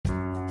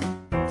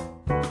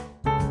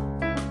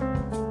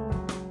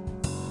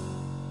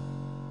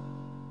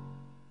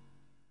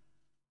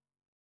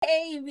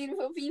Hey,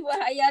 beautiful people.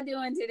 How y'all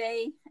doing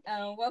today?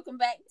 Welcome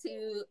back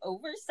to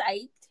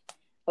Oversight.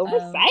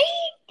 Oversight?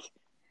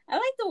 I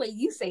like the way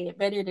you say it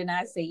better than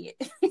I say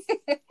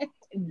it.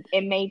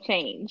 It may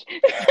change.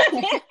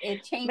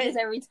 It changes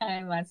every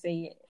time I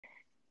say it.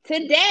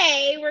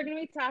 Today, we're going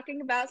to be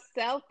talking about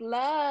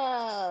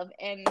self-love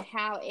and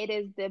how it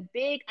is the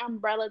big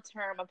umbrella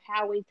term of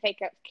how we take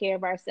care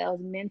of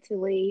ourselves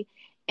mentally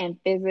and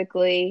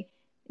physically,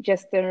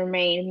 just to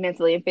remain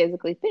mentally and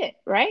physically fit,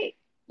 right?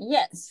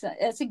 Yes,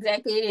 that's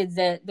exactly it. Is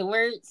that the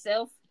word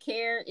self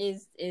care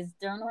is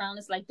thrown around?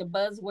 It's like the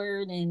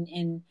buzzword,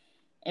 and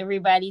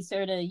everybody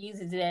sort of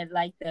uses it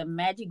like the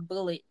magic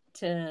bullet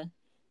to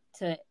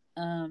I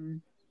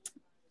don't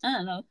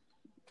know,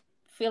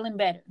 feeling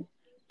better.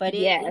 But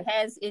it Yes,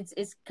 has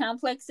it's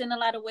complex in a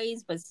lot of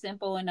ways, but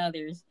simple in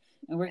others.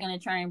 And we're gonna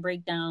try and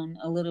break down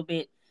a little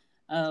bit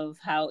of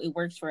how it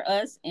works for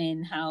us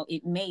and how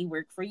it may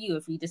work for you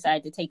if you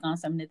decide to take on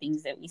some of the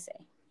things that we say.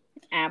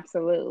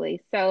 absolutely.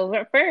 So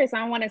first,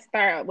 I want to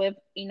start with,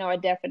 a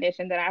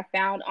definition that I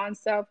found on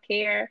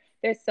self-care.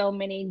 There's so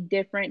many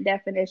different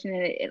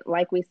definitions. And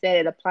like we said,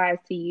 it applies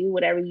to you,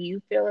 whatever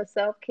you feel is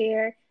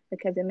self-care,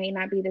 because it may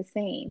not be the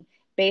same.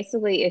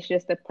 Basically, it's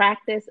just the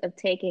practice of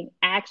taking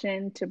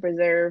action to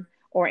preserve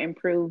or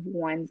improve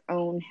one's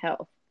own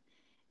health.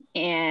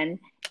 And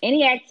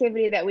any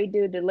activity that we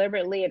do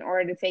deliberately in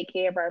order to take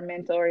care of our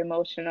mental or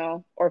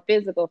emotional or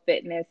physical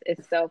fitness is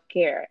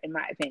self-care, in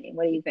my opinion.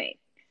 What do you think?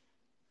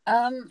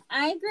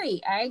 I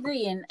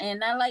agree,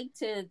 and I like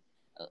to,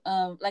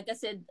 like I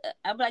said,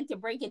 I would like to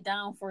break it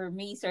down for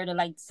me, sort of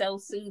like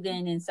self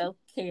soothing and self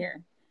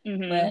care.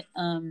 Mm-hmm. But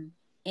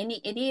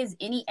it is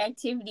any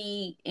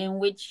activity in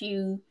which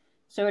you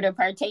sort of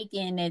partake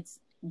in that's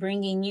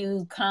bringing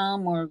you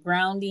calm or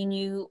grounding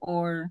you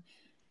or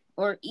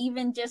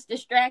even just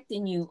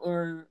distracting you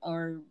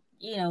or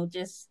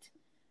just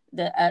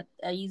I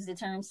use the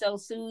term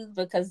self soothe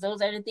because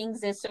those are the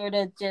things that sort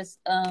of just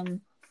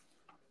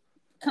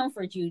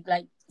comfort you.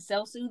 Like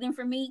self soothing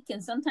for me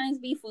can sometimes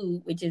be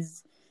food, which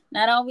is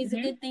not always a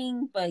Mm-hmm. good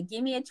thing, but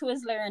give me a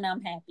Twizzler and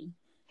I'm happy.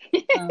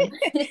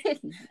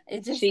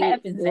 It just She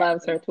happens that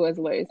loves her way.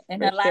 Twizzlers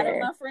And for a lot of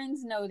sure. my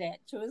friends know that.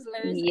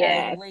 Twizzlers are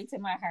Yes, way to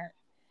my heart.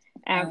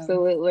 Um,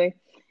 absolutely.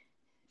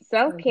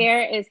 Self so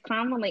care is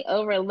commonly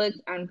overlooked,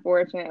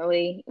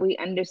 unfortunately. We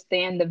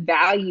understand the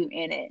value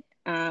in it.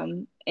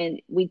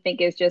 And we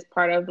think it's just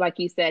part of, like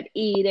you said,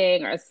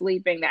 eating or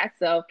sleeping. That's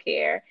self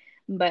care.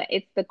 But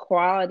it's the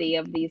quality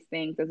of these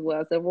things as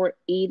well. So if we're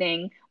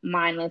eating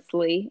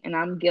mindlessly, and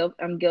I'm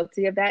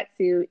guilty of that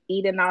too,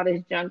 eating all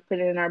this junk,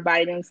 putting it in our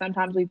body, and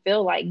sometimes we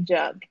feel like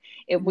junk.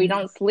 If we mm,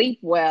 don't sleep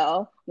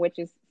well, which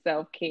is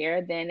self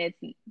care, then it's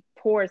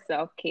poor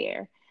self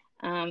care.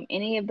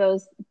 Any of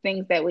those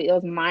things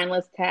those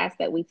mindless tasks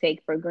that we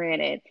take for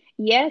granted.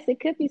 Yes, it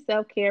could be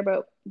self care,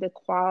 but the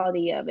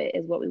quality of it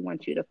is what we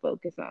want you to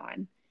focus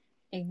on.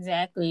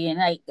 exactly. And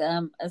like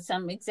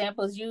some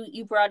examples,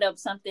 you brought up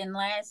something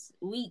last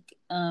week.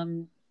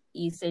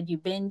 You said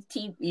binge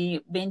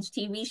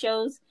TV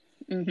shows.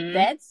 Mm-hmm.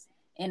 That's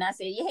and I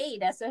said, hey,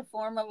 that's a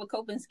form of a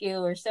coping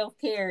skill or self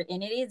care,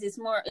 and it is. It's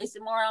more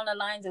on the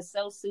lines of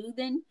self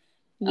soothing,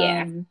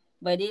 Yeah.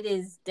 but it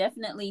is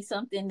definitely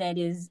something that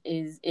is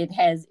it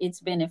has its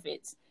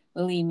benefits.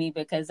 Believe me,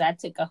 because I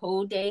took a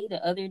whole day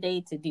the other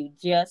day to do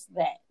just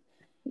that.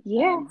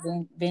 Yeah.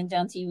 Binge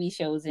on TV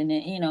shows, and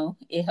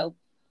it helps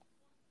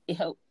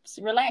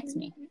relax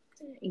me.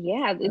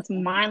 Yeah, it's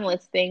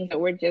mindless things that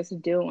we're just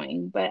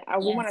doing. But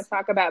we want to Yes.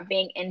 talk about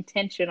being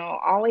intentional,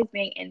 always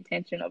being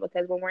intentional,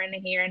 because when we're in the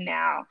here and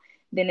now,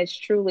 then it's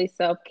truly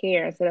self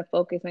care instead of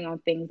focusing on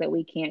things that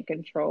we can't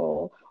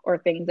control or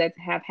things that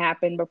have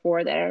happened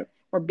before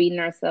we're beating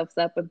ourselves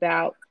up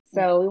about.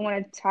 So, we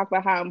want to talk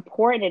about how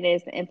important it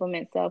is to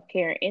implement self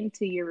care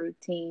into your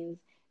routines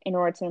in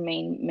order to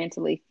remain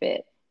mentally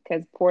fit,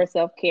 because poor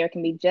self care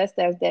can be just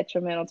as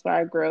detrimental to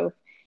our growth.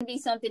 Be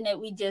something that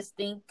we just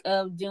think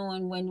of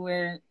doing when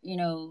we're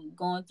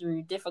going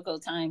through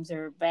difficult times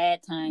or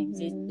bad times.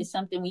 Hmm. It's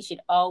something we should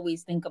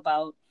always think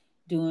about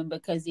doing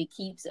because it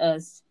keeps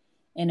us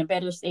in a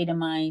better state of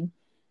mind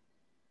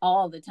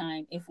all the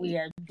time if we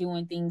are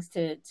doing things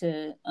to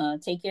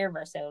take care of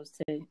ourselves,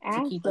 to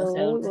keep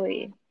ourselves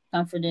Absolutely.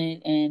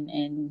 comforted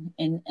and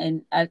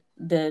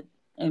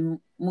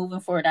moving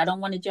forward. I don't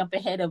want to jump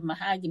ahead of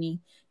mahogany,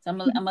 so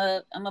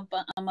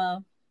I'm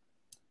a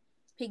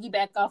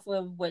piggyback off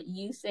of what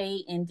you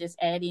say and just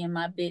add in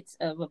my bits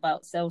of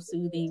about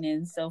self-soothing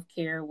and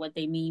self-care, what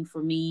they mean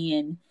for me,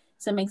 and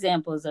some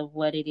examples of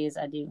what it is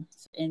I do.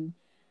 And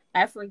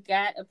I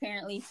forgot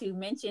apparently to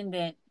mention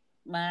that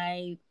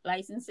my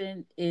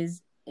licensing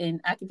is in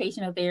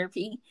occupational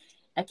therapy.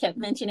 I kept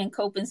mentioning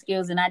coping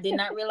skills, and I did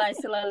not realize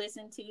till I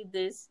listened to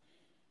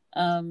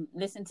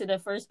the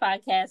first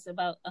podcast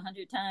about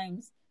 100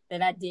 times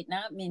that I did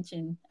not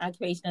mention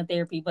occupational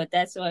therapy, but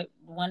that's what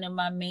one of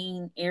my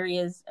main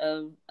areas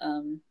of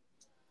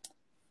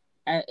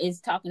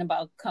is talking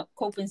about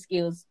coping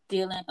skills,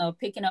 dealing,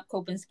 picking up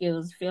coping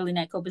skills, filling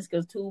that coping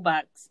skills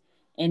toolbox,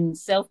 and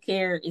self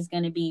care is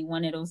going to be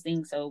one of those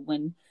things. So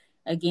when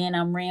Again,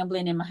 I'm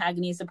rambling, and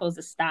Mahogany is supposed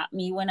to stop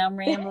me when I'm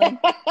rambling,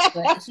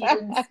 but she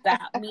didn't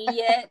stop me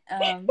yet. So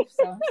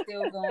I'm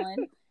still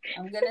going.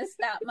 I'm gonna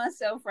stop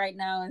myself right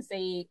now and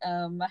say,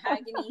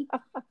 Mahogany,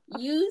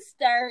 you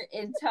start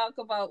and talk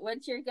about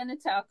what you're gonna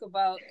talk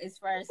about as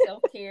far as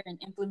self-care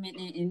and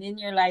implementing it in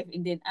your life,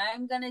 and then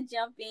I'm gonna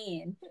jump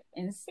in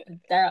and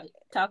start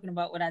talking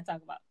about what I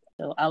talk about.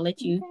 So I'll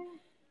let you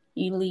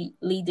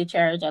lead the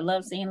charge. I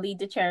love saying lead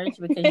the charge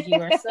because you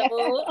are so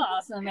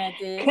awesome at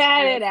this. Cut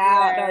Yes, it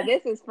out. No,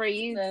 this is for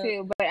you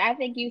too. But I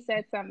think you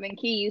said something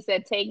key. You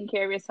said taking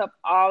care of yourself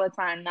all the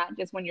time, not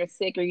just when you're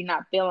sick or you're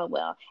not feeling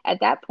well.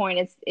 At that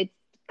point, it's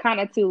kind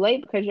of too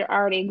late because you're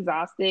already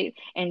exhausted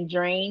and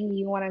drained.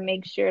 You want to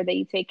make sure that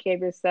you take care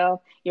of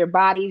yourself, your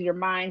bodies, your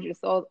minds, your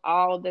souls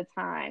all the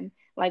time.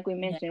 Like we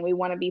mentioned, we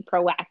want to be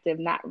proactive,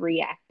 not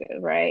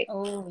reactive, right?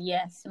 Oh,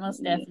 yes,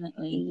 most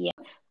definitely.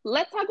 Yeah.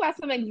 Let's talk about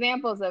some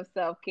examples of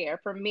self-care.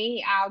 For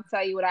me, I'll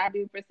tell you what I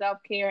do for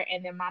self-care,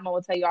 and then Mama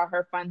will tell you all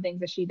her fun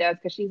things that she does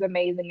because she's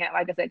amazing at,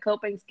 like I said,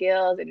 coping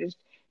skills and just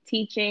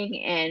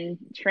teaching and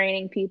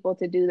training people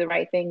to do the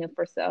right thing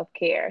for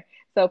self-care.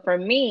 So for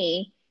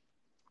me,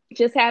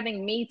 just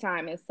having me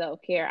time is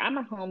self-care. I'm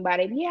a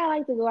homebody. Yeah, I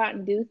like to go out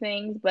and do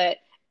things, but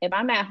if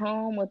I'm at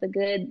home with a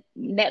good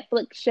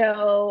Netflix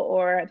show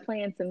or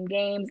playing some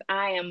games,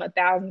 I am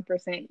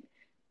 1,000%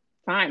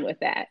 fine with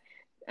that.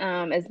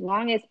 As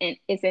long as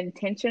it's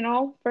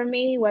intentional for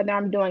me, whether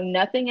I'm doing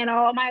nothing at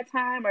all my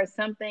time or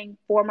something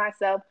for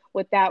myself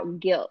without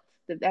guilt.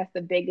 That's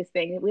the biggest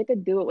thing. We have to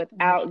do it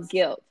without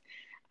guilt.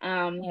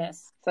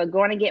 Yes. So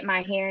going to get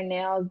my hair and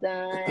nails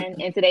done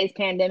in today's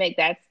pandemic,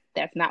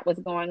 that's not what's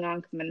going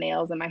on because my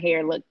nails and my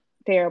hair look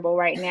terrible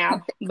right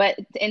now. But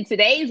in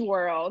today's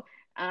world,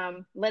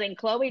 letting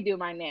Chloe do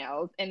my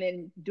nails and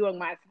then doing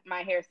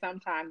my hair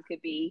sometimes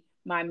could be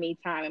my me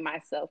time and my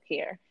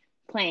self-care.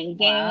 Playing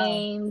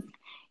games,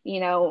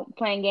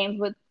 playing games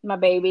with my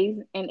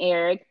babies and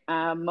Eric,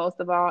 most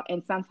of all,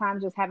 and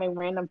sometimes just having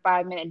random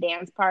 5-minute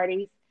dance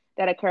parties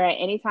that occur at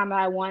any time that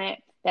I want it.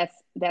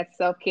 That's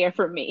self-care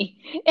for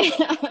me.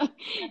 I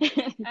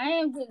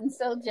am getting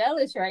so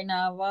jealous right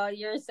now of all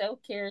your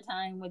self-care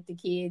time with the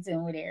kids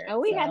and with Eric. Oh,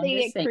 we have to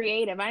get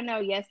creative. I know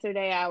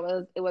yesterday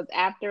it was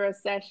after a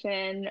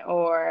session,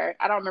 or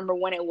I don't remember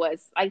when it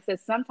was. Like I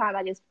said, sometimes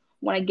I just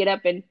want to get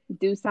up and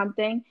do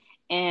something.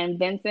 And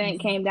Vincent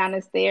came down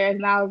the stairs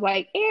and I was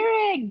like,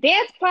 Eric,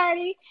 dance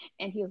party.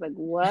 And he was like,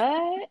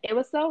 what? It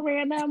was so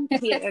random.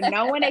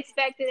 No one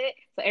expected it.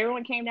 So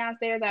everyone came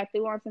downstairs. I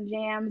threw on some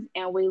jams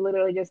and we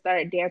literally just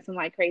started dancing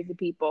like crazy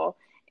people.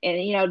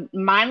 And,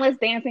 mindless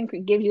dancing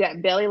gives you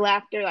that belly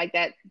laughter, like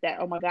that,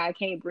 oh my God, I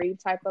can't breathe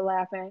type of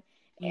laughing.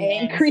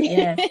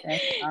 Yes,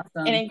 that's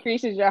awesome. It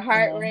increases your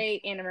heart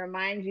rate and it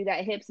reminds you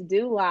that hips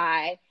do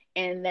lie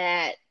and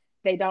that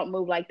they don't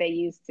move like they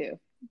used to.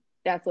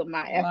 That's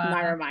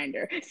my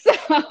reminder. So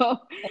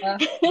I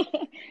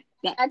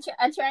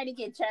try to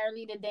get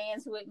Charlie to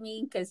dance with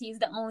me because he's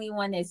the only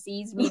one that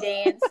sees me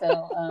dance.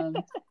 So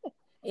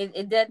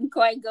it doesn't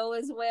quite go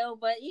as well,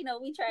 but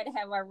we try to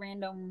have our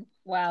random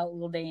wild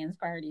little dance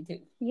party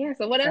too. Yeah.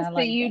 So what else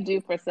do you do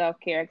for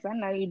self-care? Because I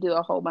know you do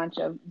a whole bunch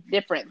of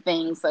different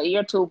things. So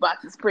your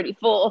toolbox is pretty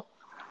full.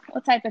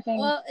 What type of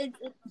things? Well,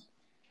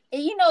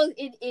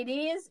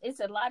 it's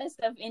a lot of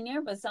stuff in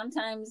there, but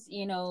sometimes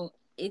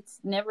it's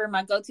never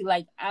my go-to.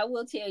 Like I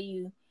will tell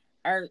you,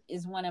 art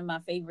is one of my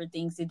favorite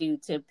things to do,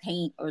 to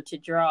paint or to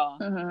draw.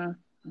 Mm-hmm.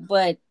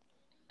 But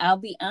I'll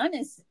be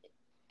honest,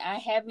 I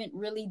haven't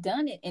really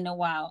done it in a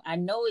while. I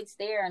know it's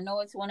there. I know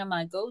it's one of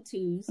my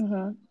go-tos,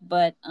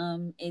 but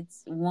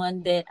it's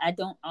one that I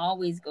don't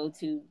always go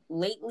to.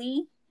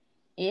 Lately,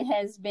 it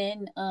has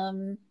been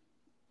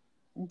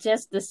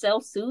just the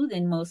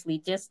self-soothing, mostly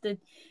just the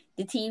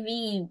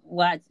TV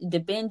watch, the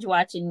binge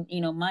watching,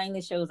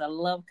 mindless shows. I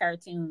love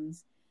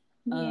cartoons.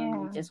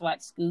 Just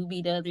watched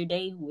Scooby the other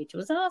day, which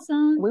was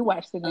awesome. We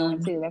watched the new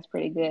one too. That's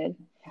pretty good.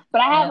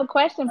 But I have a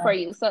question for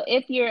you. So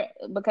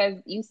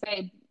because you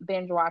say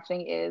binge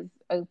watching is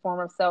a form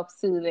of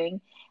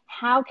self-soothing,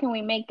 how can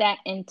we make that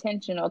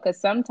intentional? Because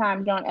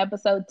sometimes you're on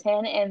episode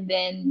 10 and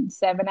then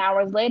 7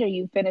 hours later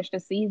you finish the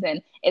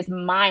season. It's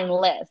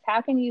mindless.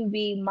 How can you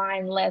be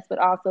mindless but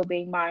also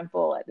being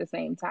mindful at the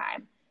same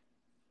time?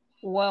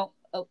 Well,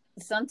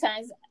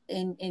 sometimes,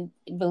 and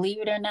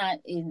believe it or not,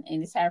 and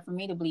it's hard for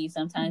me to believe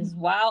sometimes,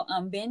 while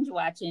I'm binge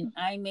watching,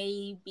 I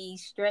may be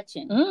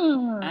stretching.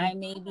 I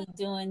may be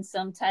doing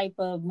some type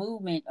of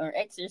movement or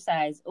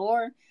exercise,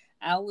 or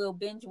I will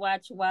binge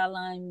watch while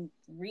I'm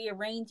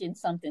rearranging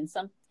something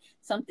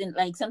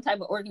like some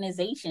type of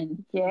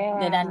organization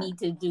that I need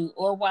to do,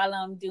 or while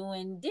I'm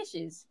doing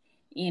dishes.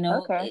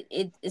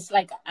 It's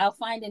like I'll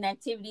find an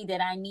activity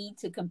that I need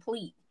to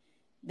complete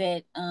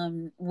that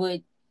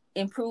would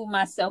improve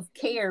my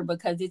self-care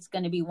because it's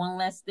going to be one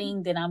less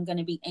thing that I'm going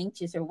to be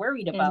anxious or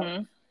worried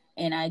about.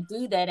 And I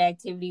do that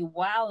activity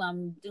while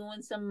I'm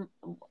doing some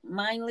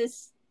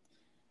mindless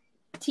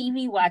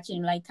TV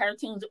watching, like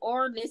cartoons,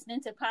 or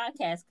listening to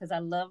podcasts, because I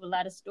love a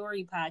lot of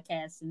story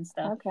podcasts and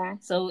stuff. Okay.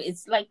 So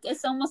it's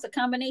almost a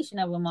combination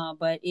of them all,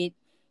 but it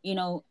you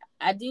know,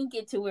 I do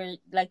get to where,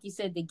 like you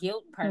said, the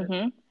guilt part.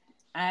 Mm-hmm.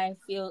 I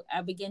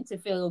begin to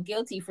feel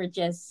guilty for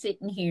just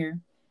sitting here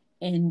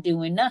and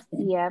doing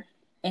nothing. Yep.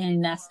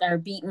 And I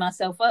start beating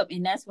myself up.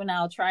 And that's when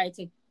I'll try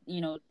to, you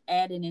know,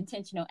 add an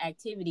intentional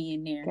activity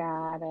in there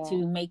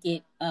to make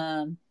it,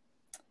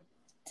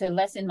 to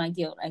lessen my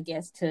guilt, I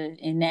guess,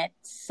 in that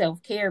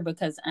self-care,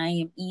 because I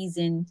am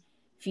easing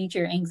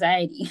future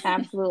anxiety.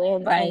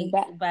 Absolutely.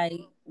 by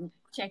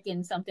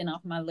checking something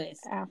off my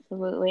list.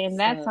 Absolutely. And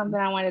that's something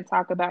I want to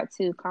talk about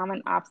too,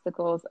 common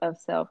obstacles of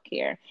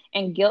self-care.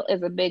 And guilt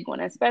is a big one,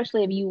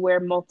 especially if you wear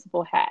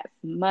multiple hats,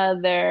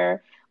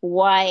 mother,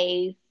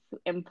 wife,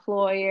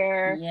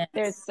 employer. Yes.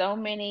 There's so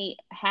many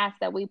hats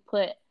that we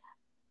put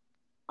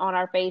on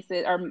our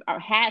faces, or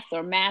hats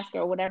or masks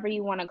or whatever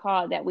you want to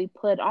call it, that we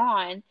put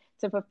on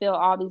to fulfill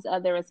all these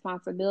other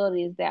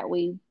responsibilities that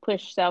we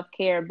push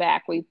self-care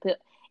back.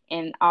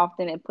 And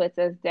often it puts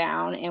us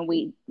down and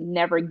we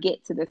never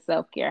get to the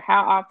self-care.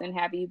 How often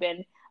have you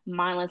been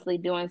mindlessly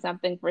doing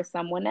something for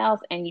someone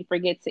else and you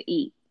forget to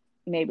eat?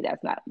 Maybe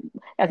that's not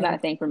a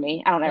thing for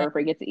me. I don't ever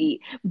forget to eat.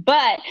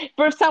 But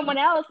for someone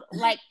else,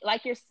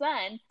 like your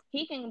son,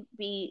 he can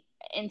be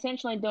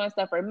intentionally doing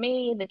stuff for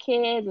me, the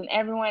kids, and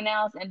everyone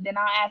else. And then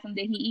I'll ask him,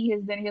 did he eat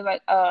his dinner? He's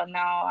like, oh, no,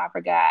 I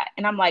forgot.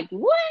 And I'm like,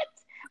 what?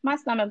 My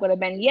stomach would have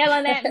been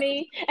yelling at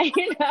me.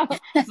 You know,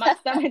 my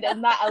stomach does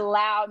not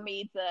allow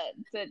me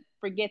to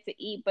forget to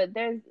eat. But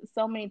there's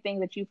so many things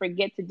that you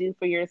forget to do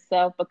for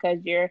yourself because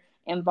you're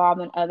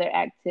involved in other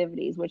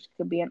activities, which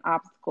could be an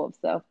obstacle of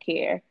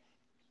self-care.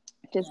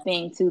 Just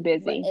being too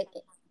busy.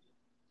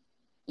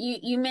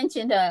 You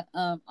mentioned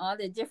all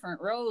the different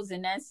roles,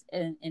 and that's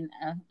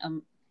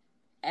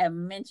I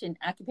mentioned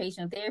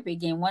occupational therapy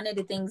again. One of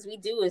the things we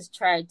do is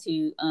try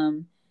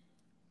to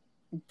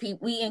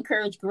we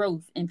encourage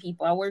growth in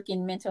people. I work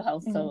in mental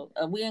health, so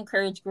we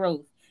encourage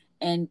growth,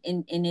 and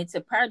it's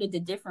a part of the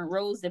different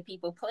roles that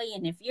people play.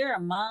 And if you're a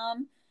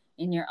mom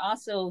and you're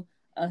also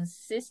a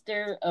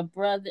sister, a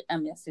brother, a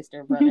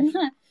sister, a brother,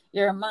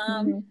 you're a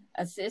mom,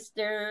 a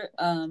sister,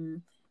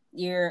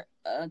 you're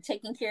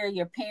taking care of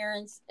your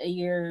parents,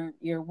 you're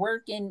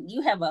working,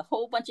 you have a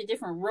whole bunch of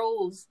different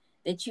roles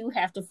that you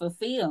have to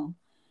fulfill.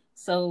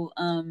 So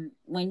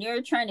when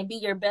you're trying to be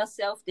your best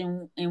self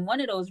in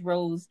one of those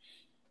roles,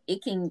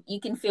 you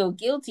can feel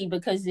guilty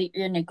because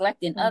you're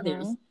neglecting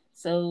others.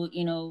 So,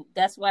 you know,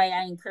 that's why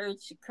I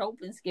encourage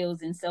coping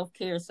skills and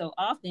self-care so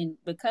often,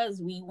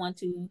 because we want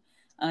to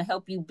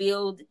help you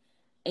build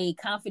a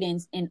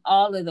confidence in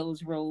all of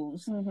those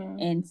roles.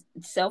 And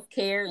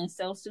self-care and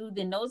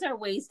self-soothing, those are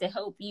ways to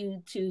help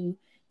you to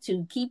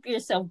keep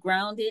yourself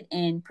grounded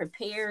and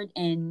prepared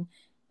and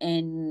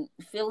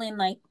feeling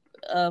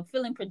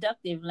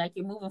productive, like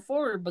you're moving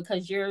forward,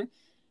 because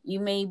you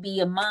may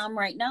be a mom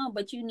right now,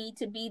 but you need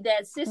to be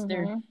that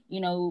sister. You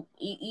know,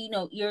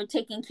 you're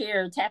taking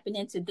care, tapping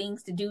into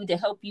things to do to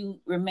help you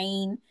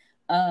remain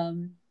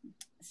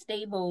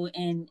stable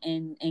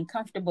and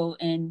comfortable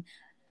and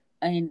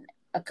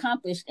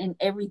accomplished in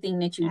everything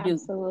that you do.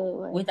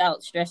 Absolutely.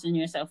 Without stressing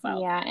yourself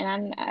out. Yeah,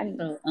 and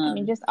I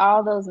mean, just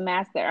all those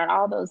masks that are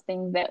all those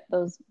things, that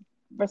those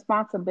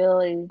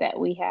responsibilities that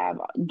we have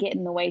get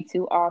in the way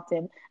too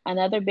often.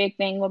 Another big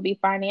thing will be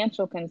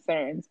financial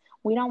concerns.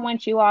 We don't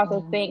want you all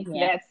to think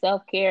that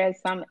self-care is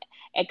some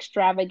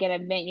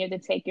extravagant event. You have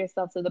to take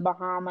yourself to the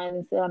Bahamas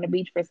and sit on the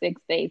beach for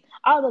 6 days.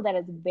 Although that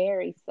is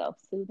very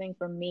self-soothing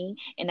for me,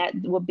 and that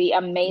would be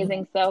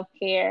amazing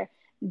self-care,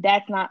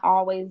 that's not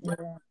always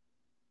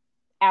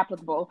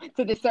applicable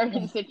to the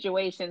certain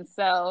situations.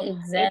 So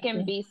it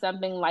can be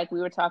something like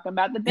we were talking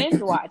about, the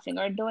binge watching,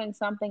 or doing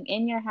something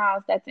in your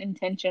house that's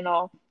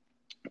intentional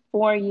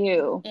for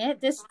you. Yeah,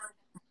 just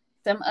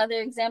some other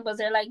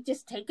examples are like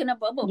just taking a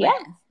bubble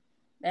bath.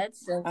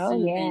 That's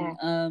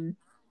self-soothing.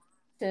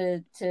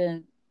 To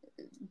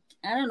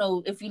I don't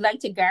know if you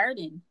like to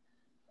garden.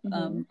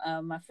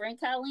 My friend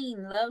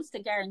Colleen loves to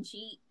garden.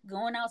 She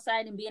going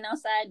outside and being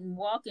outside and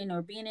walking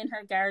or being in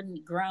her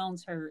garden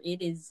grounds her.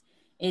 It is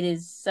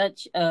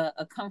such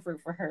a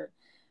comfort for her.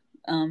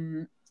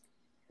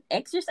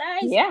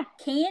 Exercise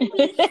can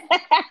be,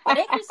 but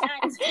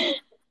exercise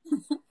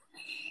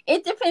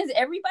it depends.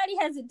 Everybody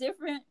has a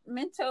different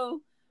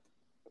mental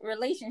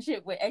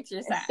relationship with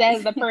exercise.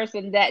 Says the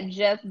person that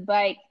just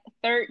biked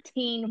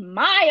 13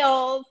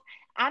 miles.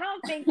 I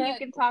don't think you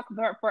can talk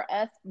for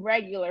us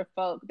regular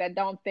folk that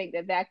don't think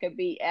that could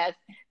be as,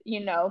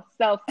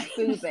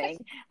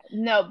 self-soothing.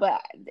 No,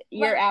 but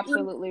you're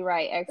absolutely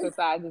right.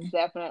 Exercise is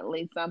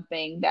definitely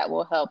something that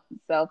will help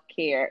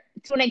self-care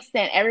to an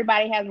extent.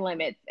 Everybody has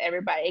limits.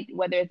 Everybody,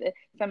 whether it's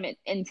some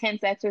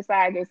intense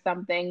exercise or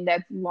something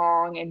that's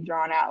long and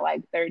drawn out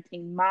like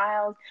 13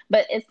 miles,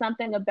 but it's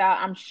something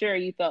about, I'm sure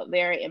you felt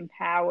very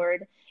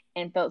empowered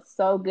and felt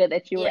so good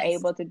that you were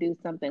able to do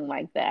something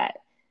like that.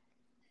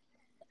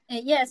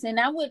 Yes, and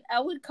I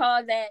would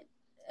call that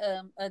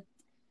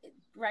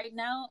right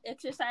now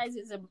exercise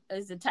is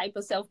a type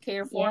of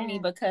self-care for me,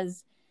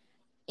 because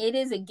it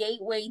is a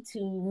gateway to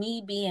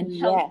me being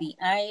healthy.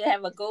 I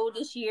have a goal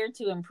this year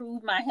to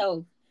improve my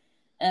health,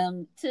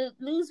 to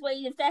lose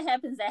weight. If that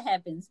happens, that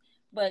happens.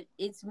 but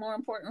it's more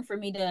important for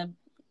me to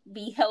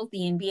be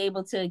healthy and be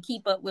able to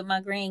keep up with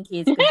my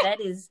grandkids, because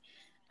that is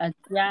a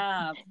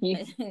job.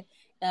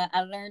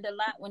 I learned a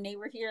lot when they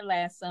were here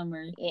last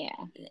summer. Yeah.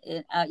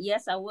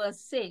 Yes, I was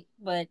sick,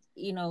 but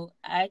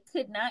I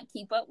could not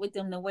keep up with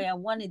them the way I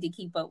wanted to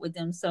keep up with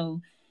them.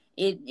 So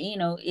it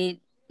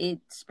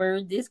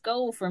spurred this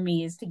goal for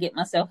me, is to get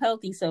myself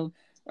healthy. So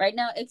right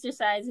now,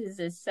 exercise is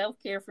a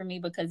self-care for me,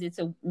 because it's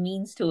a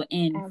means to an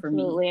end for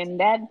me. Absolutely. And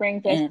that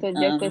brings us And to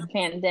just this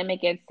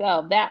pandemic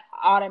itself. That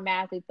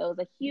automatically throws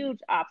a huge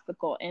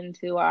obstacle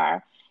into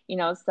our,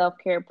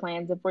 self-care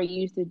plans. If we're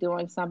used to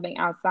doing something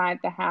outside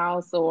the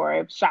house, or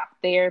if shop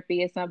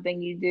therapy is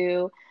something you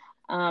do,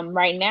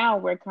 right now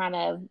we're kind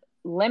of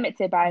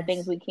limited by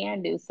things we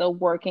can do. So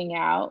working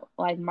out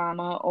like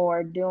mama,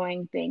 or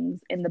doing things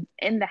in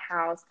the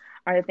house,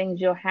 are the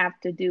things you'll have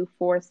to do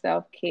for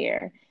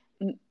self-care.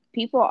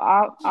 People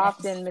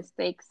often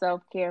mistake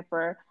self-care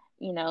for,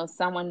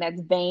 someone that's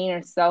vain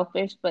or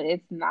selfish, but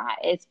it's not.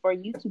 It's for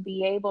you to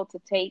be able to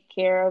take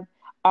care of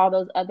all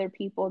those other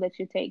people that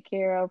you take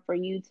care of, for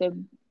you to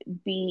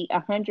be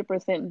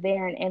 100%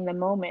 there and in the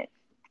moment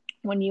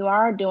when you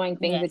are doing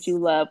things that you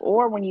love,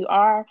 or when you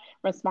are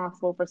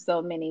responsible for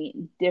so many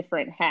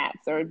different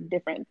hats or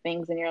different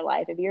things in your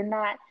life. If you're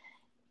not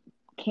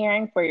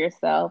caring for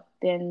yourself,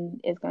 then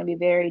it's going to be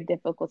very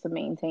difficult to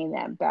maintain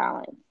that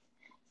balance.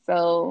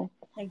 So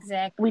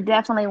exactly, we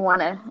definitely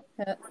want to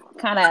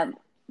kind of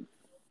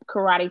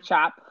karate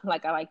chop,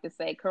 like I like to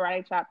say,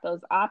 karate chop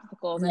those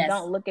obstacles, and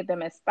don't look at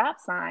them as stop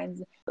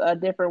signs. A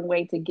different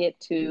way to get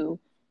to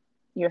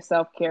your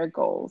self-care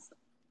goals.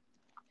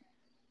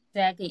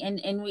 Exactly.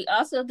 And we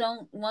also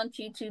don't want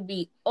you to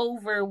be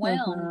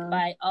overwhelmed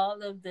by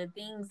all of the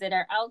things that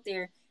are out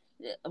there.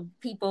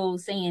 People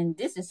saying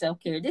this is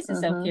self-care, this is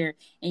self-care,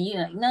 and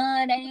you're like,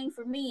 no, that ain't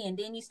for me. And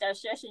then you start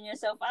stressing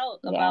yourself out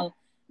about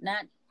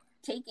not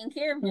taking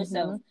care of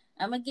yourself.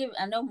 I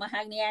know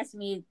Mahogany asked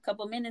me a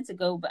couple minutes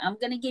ago, but I'm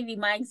going to give you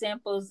my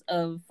examples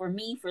for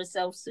me for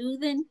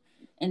self-soothing,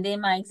 and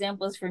then my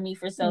examples for me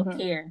for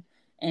self-care.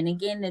 And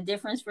again, the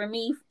difference for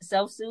me,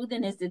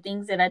 self-soothing, is the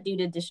things that I do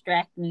to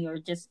distract me, or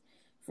just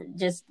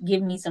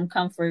give me some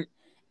comfort.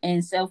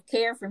 And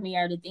self-care for me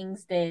are the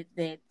things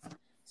that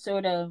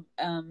sort of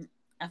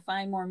I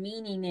find more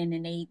meaning in,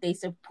 and they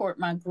support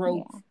my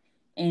growth,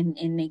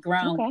 and they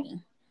ground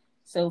me.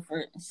 So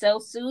for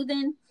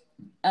self-soothing,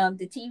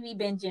 the TV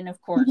binging,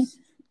 of course.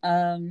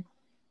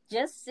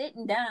 Just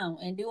sitting down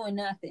and doing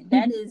nothing.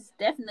 That is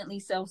definitely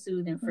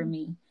self-soothing for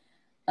me.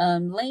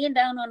 Laying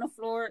down on the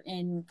floor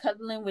and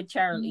cuddling with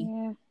Charlie.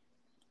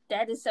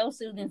 That is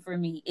self-soothing for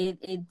me.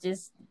 It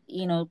just,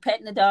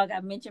 petting a dog. I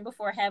mentioned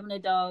before, having a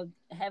dog,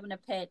 having a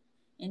pet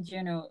in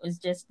general is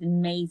just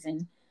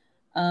amazing.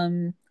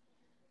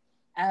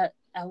 I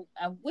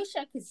wish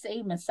I could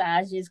say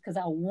massages, because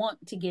I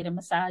want to get a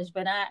massage,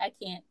 but I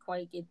can't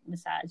quite get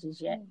massages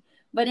yet.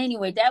 But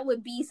anyway, that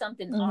would be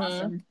something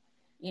awesome.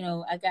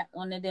 I got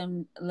one of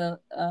them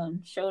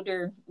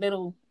shoulder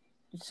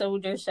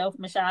self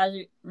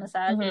massager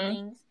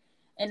things,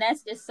 and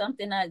that's just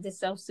something just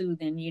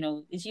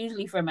self-soothing. It's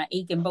usually for my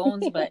aching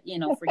bones, but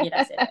forget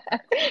I said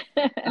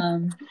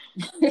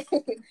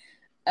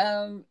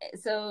that.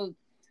 So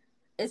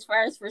as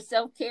far as for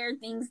self-care,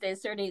 things that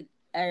sort of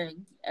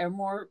are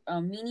more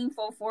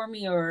meaningful for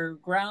me, or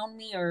ground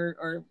me,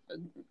 or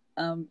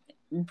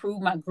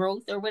improve my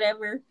growth or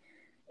whatever,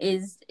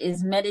 is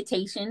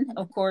meditation.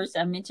 Of course,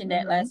 I mentioned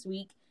that last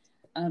week.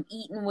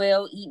 Eating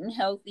well, eating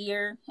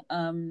healthier,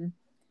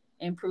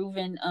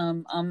 improving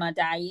on my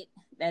diet.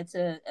 That's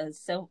a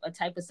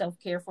type of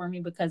self-care for me,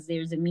 because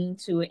there's a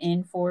means to an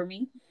end for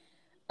me.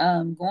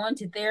 Going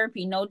to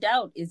therapy, no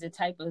doubt, is a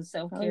type of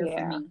self-care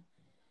for me.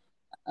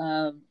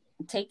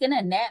 Taking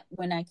a nap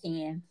when I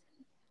can,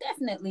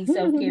 definitely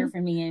self-care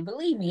for me. And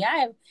believe me, I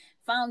have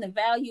found the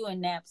value in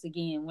naps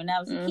again. When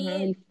I was a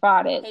kid, you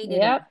fought it. Hated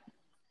it.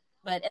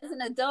 But as an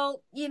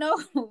adult,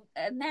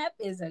 a nap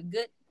is a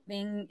good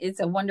thing. It's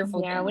a wonderful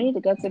thing. We need to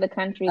go to the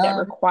country that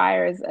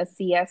requires a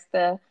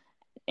siesta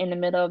in the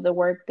middle of the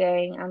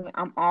workday.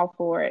 I'm all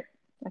for it.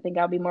 I think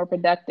I'll be more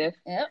productive.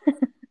 Yep.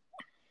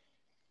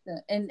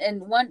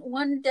 And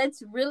one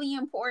that's really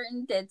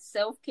important, that's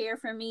self-care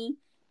for me,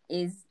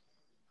 is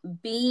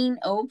being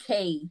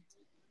okay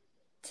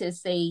to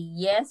say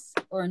yes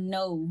or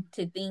no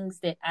to things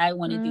that I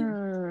want to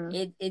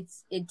do.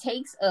 It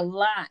takes a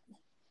lot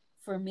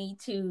for me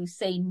to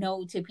say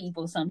no to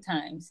people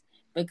sometimes,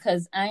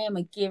 because I am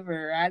a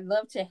giver. I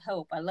love to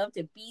help. I love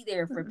to be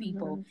there for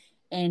people.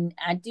 And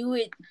I do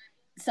it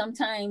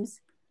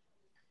sometimes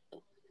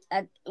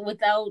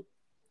without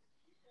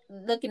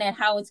looking at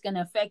how it's going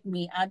to affect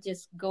me. I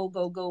just go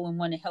and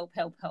want to help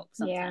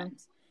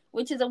sometimes,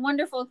 which is a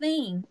wonderful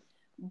thing.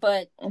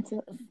 But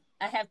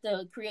I have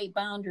to create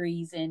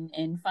boundaries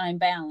and find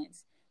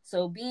balance.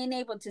 So being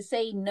able to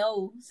say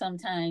no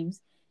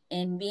sometimes,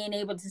 and being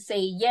able to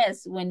say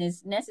yes when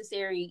it's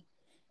necessary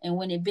and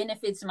when it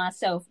benefits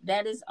myself,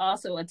 that is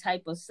also a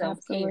type of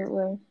self-care.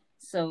 Absolutely.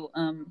 So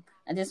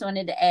I just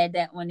wanted to add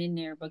that one in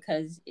there,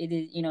 because it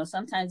is,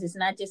 sometimes it's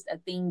not just a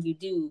thing you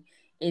do.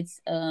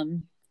 It's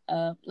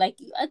like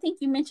I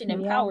think you mentioned Yeah,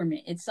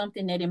 empowerment. It's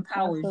something that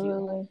empowers you,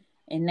 absolutely.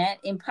 and that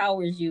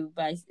empowers you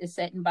by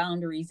setting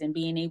boundaries and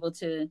being able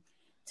to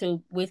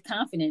with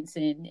confidence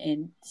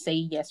and say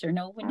yes or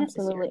no when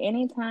Absolutely. necessary.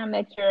 Anytime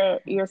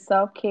that your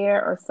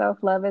self-care or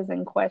self-love is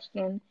in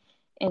question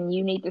and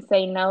you need to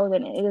say no,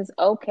 then it is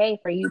okay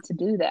for you to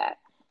do that.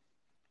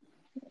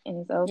 It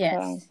is okay.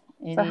 Yes,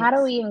 it So how do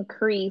is. we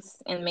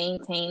increase and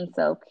maintain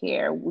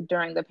self-care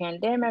during the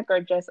pandemic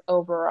or just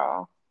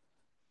overall?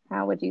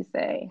 How would you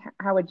say?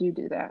 How would you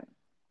do that?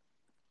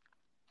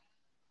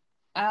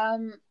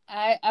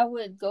 I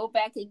would go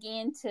back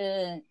again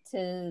to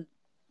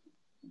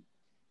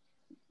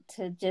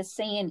just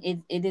saying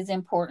it is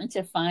important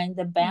to find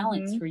the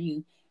balance Mm-hmm. for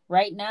you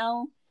right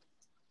now.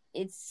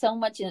 It's so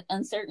much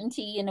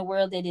uncertainty in the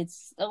world that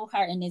it's so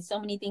hard, and there's so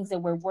many things that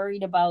we're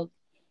worried about,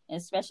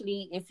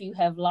 especially if you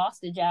have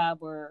lost a job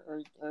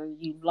or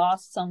you've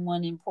lost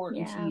someone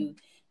important to Yeah. you.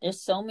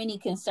 There's so many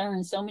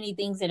concerns, so many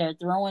things that are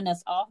throwing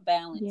us off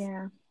balance.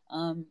 Yeah.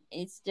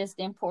 It's just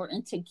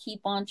important to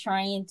keep on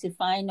trying to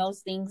find those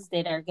things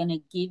that are going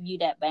to give you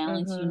that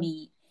balance you Mm-hmm.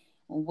 need,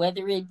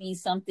 whether it be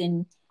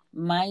something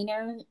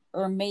minor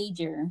or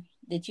major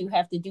that you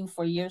have to do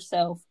for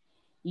yourself.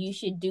 You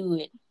should do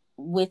it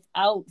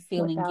without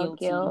feeling Without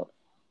guilty guilt.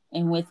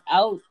 and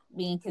without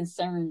being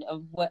concerned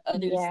of what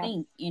others Yes.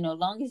 think.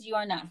 Long as you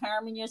are not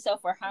harming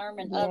yourself or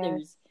harming Yes.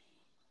 others.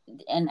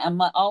 And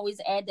I'm always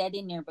add that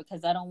in there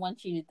because I don't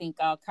want you to think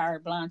I'll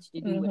carte blanche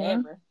to do Mm-hmm.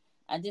 whatever.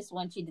 I just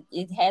want you to,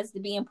 it has to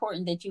be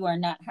important that you are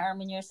not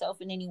harming yourself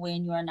in any way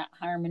and you are not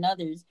harming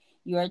others.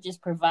 You are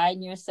just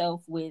providing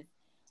yourself with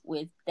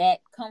that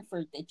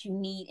comfort that you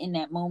need in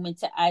that moment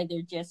to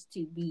either just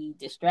to be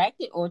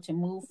distracted or to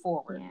move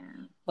forward.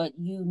 Yeah. But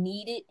you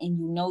need it and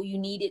you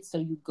need it, so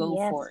you go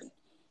for Yes.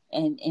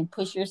 it and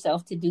push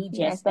yourself to do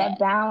Yes, just that that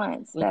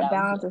balance. That without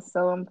balance guilt. is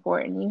so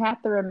important. You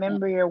have to Yeah.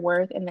 remember your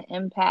worth and the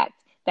impact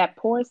that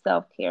poor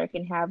self-care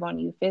can have on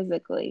you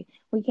physically.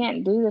 We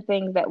can't do the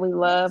things that we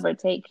love Yes. or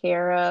take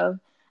care of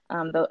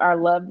our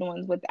loved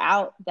ones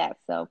without that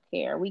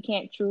self-care. We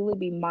can't truly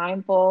be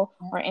mindful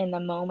Yeah. or in the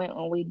moment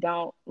when we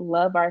don't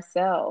love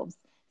ourselves.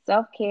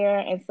 Self-care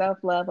and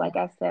self-love, Yeah. like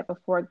I said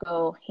before,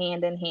 go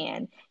hand in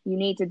hand. You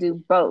need to do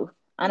both,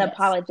 Yes.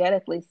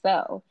 unapologetically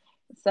so.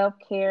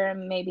 Self-care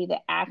may be the Yeah.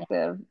 act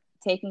of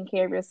taking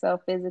care of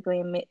yourself physically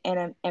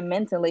and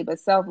mentally, but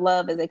self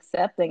love is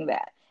accepting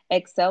that,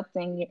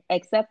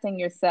 accepting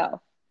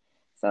yourself.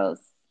 So,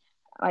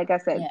 like I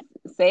said, Yeah.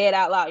 say it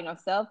out loud.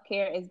 Self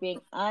care is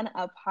being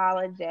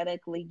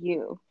unapologetically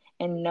you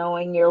and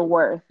knowing your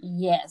worth.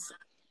 Yes.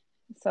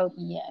 So,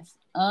 Yes,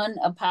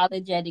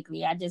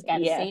 unapologetically. I just got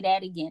to yes, say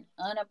that again,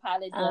 un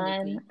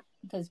unapologetically,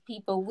 because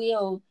people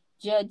will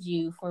judge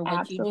you for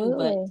what you do,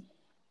 but absolutely,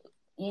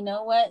 you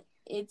know what?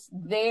 It's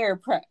their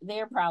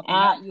problem,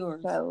 not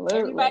yours. absolutely.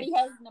 Everybody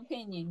has an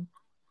opinion,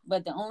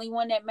 but the only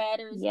one that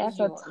matters Yeah, is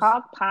so yours.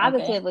 talk Okay?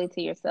 positively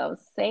to yourself.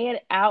 Say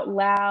it out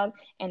loud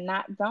and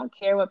not don't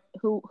care what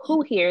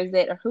who hears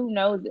it or who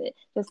knows it.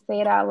 Just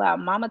say it out loud.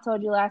 Mama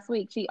told you last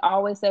week she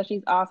always says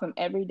she's awesome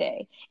every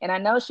day. And I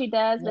know she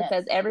does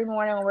because Yes. every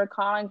morning when we're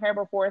calling her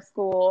before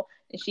school,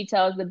 she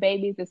tells the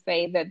babies to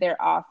say that they're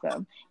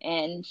awesome.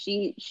 And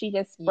she just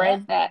Yep.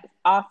 spreads that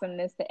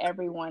awesomeness to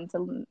everyone.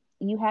 To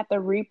you have to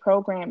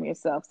reprogram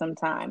yourself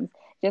sometimes.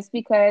 Just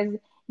because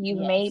you've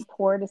Yes. made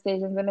poor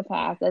decisions in the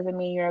past doesn't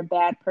mean you're a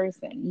bad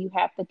person. You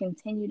have to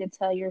continue to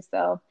tell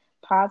yourself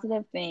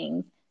positive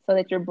things so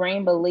that your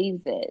brain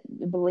believes it,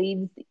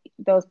 believes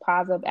those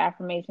positive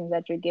affirmations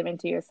that you're giving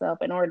to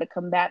yourself in order to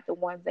combat the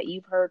ones that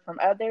you've heard from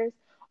others,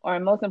 or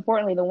most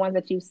importantly, the ones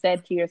that you've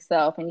said to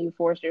yourself and you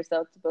force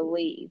yourself to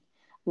believe.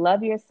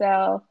 Love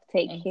yourself,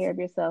 take care Ex- of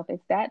yourself.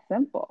 It's that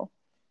simple,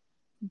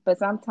 but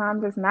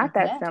sometimes it's not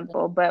that exactly.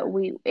 simple. But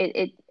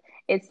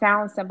it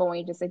sounds simple when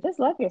you just say just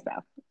love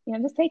yourself,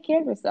 just take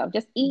care of yourself,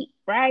 just eat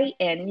right,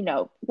 and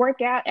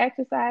work out,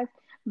 exercise.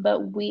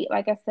 But we,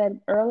 like I said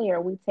earlier,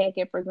 we take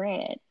it for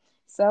granted.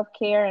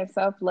 Self-care and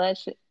self-love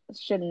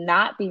should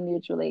not be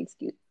mutually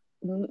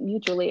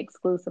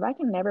exclusive. I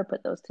can never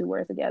put those two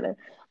words together,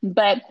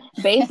 but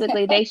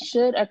basically they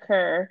should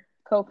occur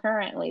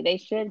concurrently. They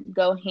should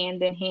go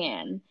hand in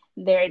hand.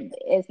 There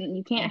is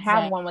You can't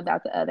have one Exactly.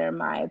 without the other, in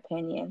my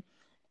opinion,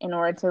 in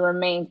order to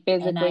remain And I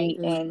physically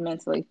agree. and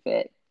mentally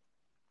fit.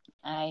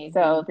 I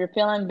So if agree. you're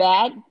feeling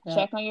bad,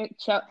 Yep.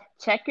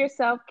 check your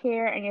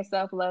self-care and your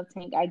self-love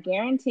tank. I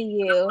guarantee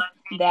you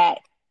that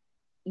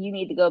you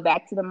need to go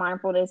back to the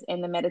mindfulness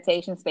and the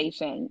meditation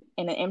station,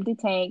 and an empty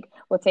tank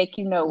will take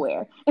you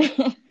nowhere.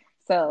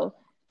 So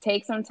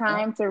take some Yep.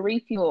 time to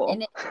refuel.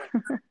 And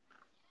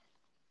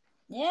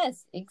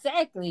yes,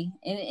 exactly.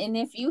 And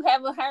if you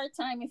have a hard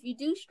time, if you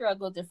do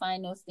struggle to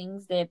find those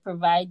things that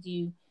provide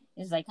you,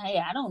 it's like, hey,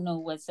 I don't know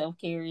what self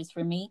care is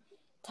for me.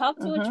 Talk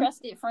to a Hmm.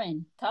 trusted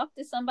friend. Talk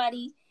to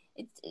somebody.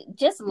 It's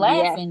just Yes.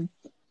 laughing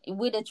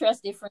with a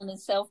trusted friend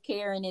is self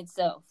care in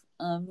itself.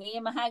 Me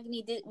and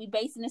Mahogany we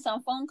basing this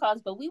on phone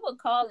calls, but we would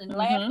call and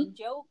laugh Hmm. and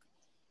joke.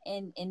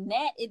 and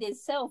that it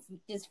itself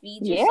just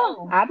feeds your Yeah,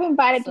 soul. I've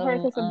invited her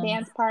So to some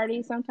dance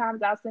parties.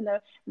 Sometimes I'll send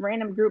a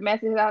random group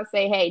message. I'll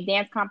say, "Hey,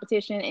 dance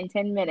competition in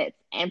 10 minutes,"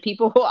 and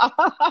people people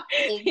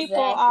exactly,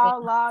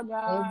 all log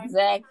on, and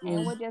exactly.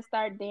 we'll just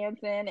start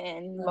dancing.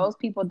 And most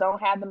people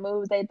don't have the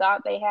moves they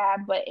thought they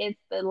had, but it's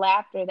the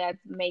laughter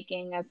that's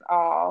making us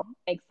all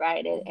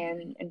excited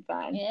and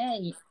fun. Yeah,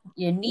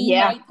 your knee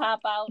Yeah. might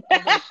pop out.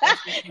 Oh wait,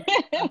 that's just me.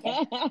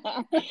 Okay.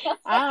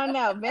 I don't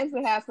know.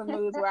 Vincent has some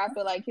moves where I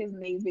feel like his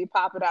knees be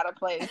popping out of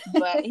place,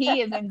 but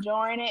he is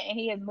enjoying it and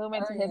he is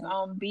moving Oh to his yeah,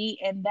 own beat.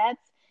 And that's,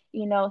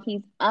 he's and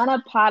that's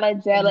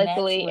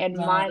unapologetically what and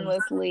matters.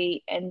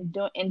 mindlessly and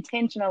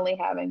intentionally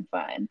having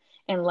fun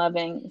and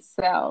loving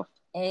self.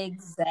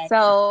 Exactly,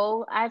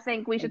 So I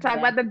think we should talk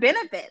about the exactly.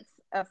 benefits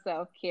of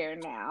self care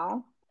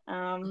now.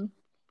 Um,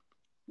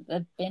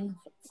 The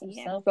benefits of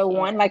yeah. self So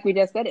one, care. like we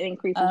just said, it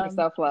increases your Um,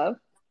 self love.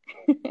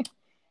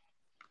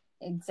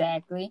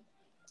 exactly.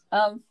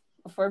 Um,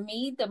 for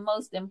me, the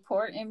most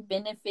important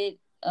benefit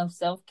of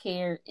self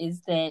care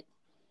is that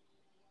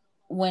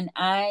when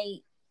I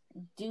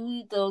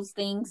do those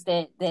things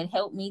that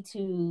help me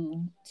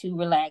to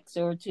relax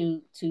or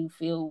to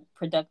feel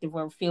productive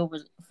or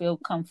feel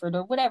comfort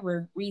or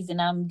whatever reason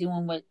I'm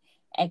doing what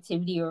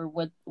activity or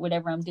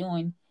whatever I'm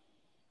doing,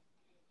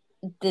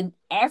 then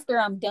after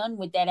I'm done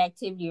with that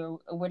activity or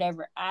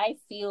whatever, I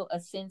feel a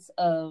sense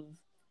of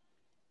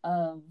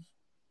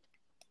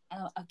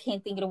I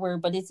can't think of the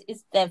word, but it's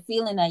that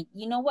feeling like,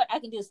 you know what, I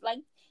can just, like,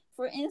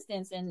 for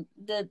instance, in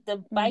the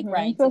bike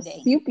ride So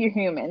today,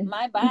 superhuman.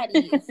 my body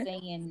is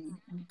saying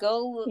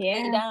go lay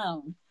Yeah.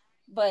 down,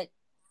 but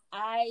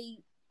I,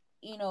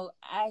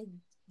 I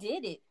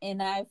did it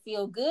and I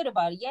feel good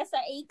about it. Yes,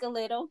 I ate a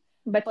little,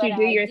 But but you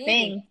do I your did it,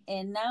 thing.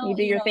 and You now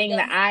do your thing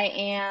that that's I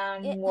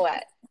am it.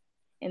 what?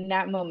 In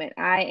that moment,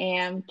 I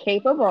am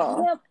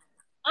capable. Yep,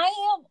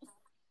 I am.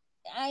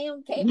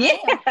 Yeah.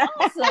 I am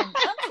awesome.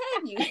 I'm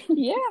telling you.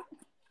 Yeah.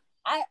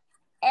 I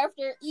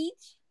After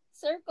each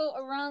circle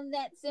around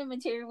that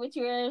cemetery, which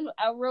where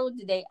I rode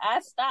today,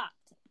 I stopped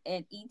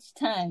at each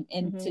time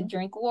and to Hmm.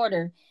 drink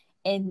water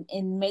and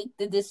make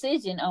the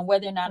decision on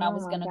whether or not I Oh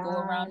was my going to go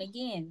around gosh.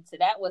 again. So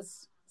that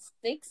was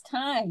 6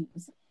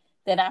 times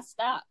that I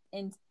stopped,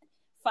 and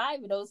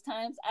 5 of those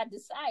times I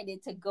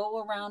decided to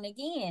go around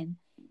again,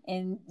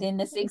 and then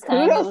the sixth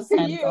time it Kudos was to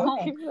time to go you.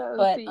 home.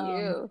 Kudos to But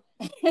you.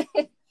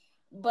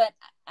 but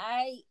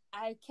I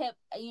kept,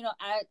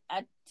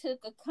 I took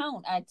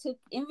account, I took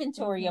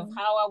inventory of Hmm.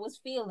 how I was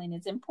feeling.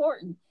 It's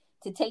important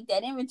to take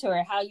that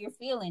inventory, how you're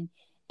feeling.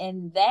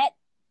 And that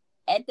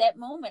at that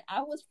moment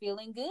I was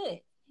feeling good.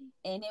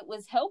 And it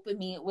was helping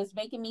me. It was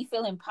making me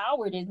feel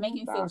empowered. It's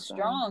making That's me feel awesome.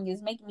 strong.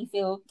 It's making me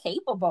feel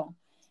capable.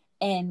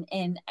 And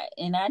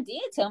I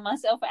did tell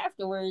myself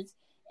afterwards,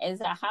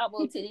 as I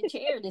hobbled to the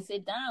chair to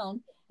sit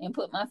down and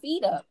put my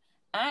feet up,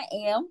 I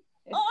am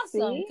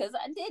awesome See? because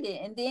I did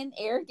it. And then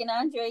Eric and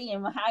Andre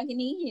and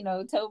Mahogany,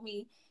 told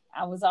me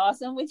I was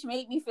awesome, which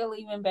made me feel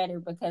even better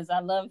because I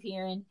love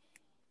hearing,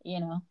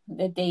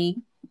 that they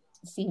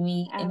see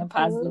me in a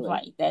positive Absolutely.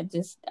 light. That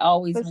just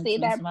always But makes see,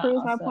 me that proves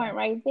smile. my point So,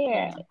 right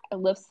there. yeah.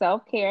 With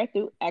self care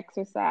through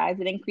exercise,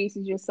 it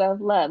increases your self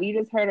love. You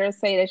just heard her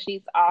say that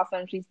she's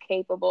awesome, she's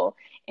capable,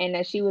 and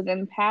that she was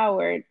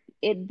empowered.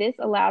 This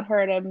allowed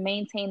her to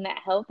maintain that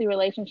healthy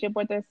relationship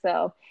with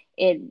herself.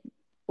 It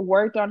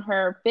worked on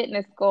her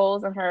fitness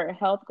goals and her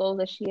health goals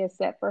that she has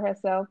set for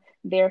herself,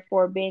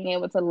 therefore being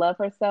able to love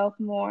herself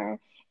more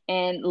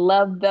and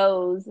love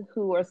those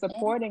who are Yeah.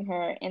 supporting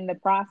her in the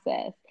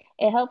process.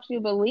 It helps you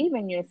believe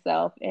in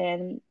yourself,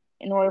 and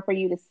in order for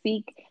you to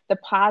seek the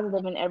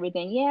positive in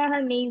everything. Yeah,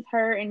 her knees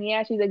hurt, and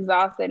yeah, she's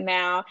exhausted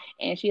now,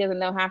 and she doesn't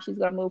know how she's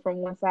going to move from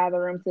one side of the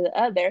room to the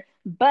other.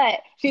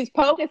 But she's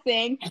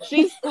focusing.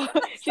 She's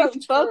So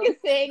true.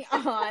 focusing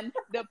on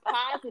the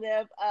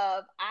positive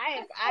of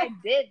I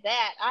did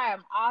that. I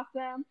am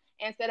awesome.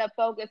 Instead of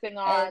focusing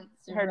That's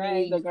on her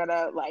knees are right.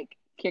 gonna like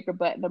kick her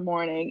butt in the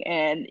morning,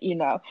 and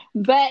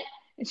but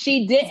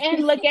she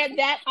didn't look at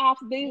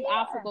these Yeah.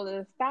 obstacles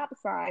as a stop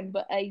sign,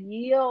 but a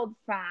yield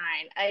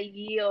sign, a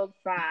yield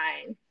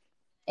sign.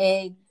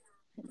 Egg.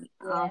 Yes.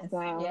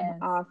 Awesome, Yes.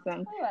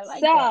 awesome. Oh, I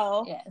like that.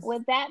 So, Yes.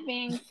 with that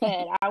being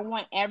said, I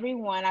want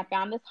everyone, I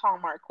found this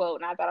Hallmark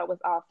quote and I thought it was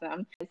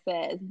awesome. It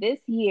says, "This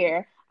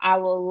year, I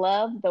will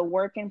love the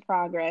work in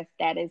progress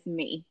that is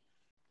me."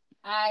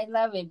 I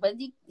love it. But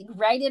you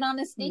write it on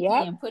a sticky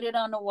Yep, and put it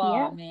on the wall,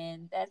 yep.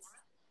 man. That's,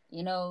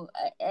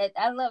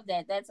 I love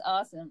that. That's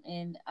awesome.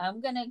 And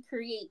I'm going to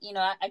create,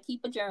 I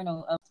keep a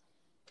journal of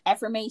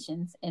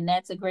affirmations, and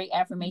that's a great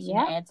affirmation to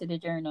Yep. add to the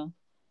journal.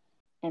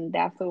 And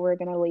that's what we're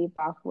going to leave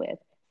off with.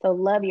 So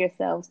love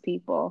yourselves,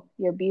 people.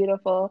 You're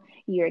beautiful.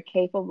 You're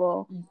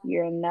capable.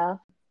 You're enough.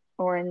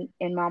 Or in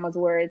Mama's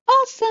words,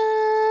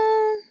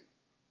 awesome.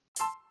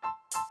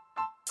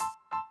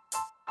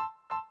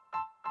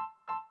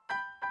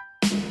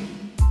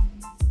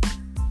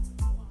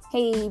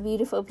 Hey,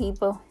 beautiful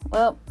people.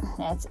 Well,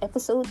 that's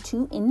episode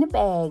 2 in the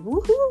bag.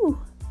 Woohoo!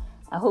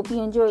 I hope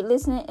you enjoyed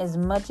listening as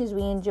much as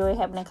we enjoy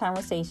having a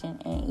conversation.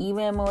 And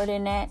even more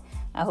than that,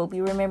 I hope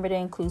you remember to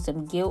include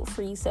some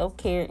guilt-free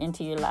self-care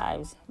into your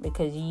lives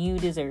because you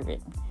deserve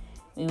it.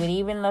 We would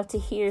even love to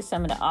hear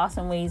some of the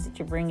awesome ways that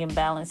you're bringing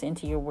balance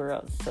into your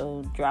world.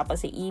 So drop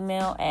us an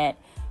email at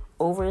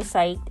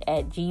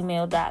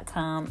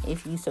oversight@gmail.com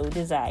if you so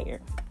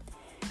desire.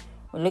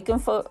 We're looking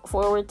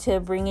forward to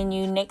bringing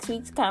you next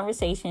week's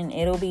conversation.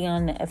 It'll be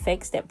on the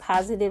effects that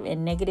positive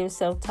and negative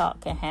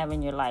self-talk can have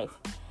in your life.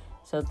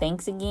 So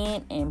thanks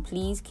again, and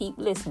please keep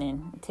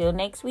listening. Until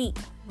next week.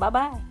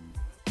 Bye-bye.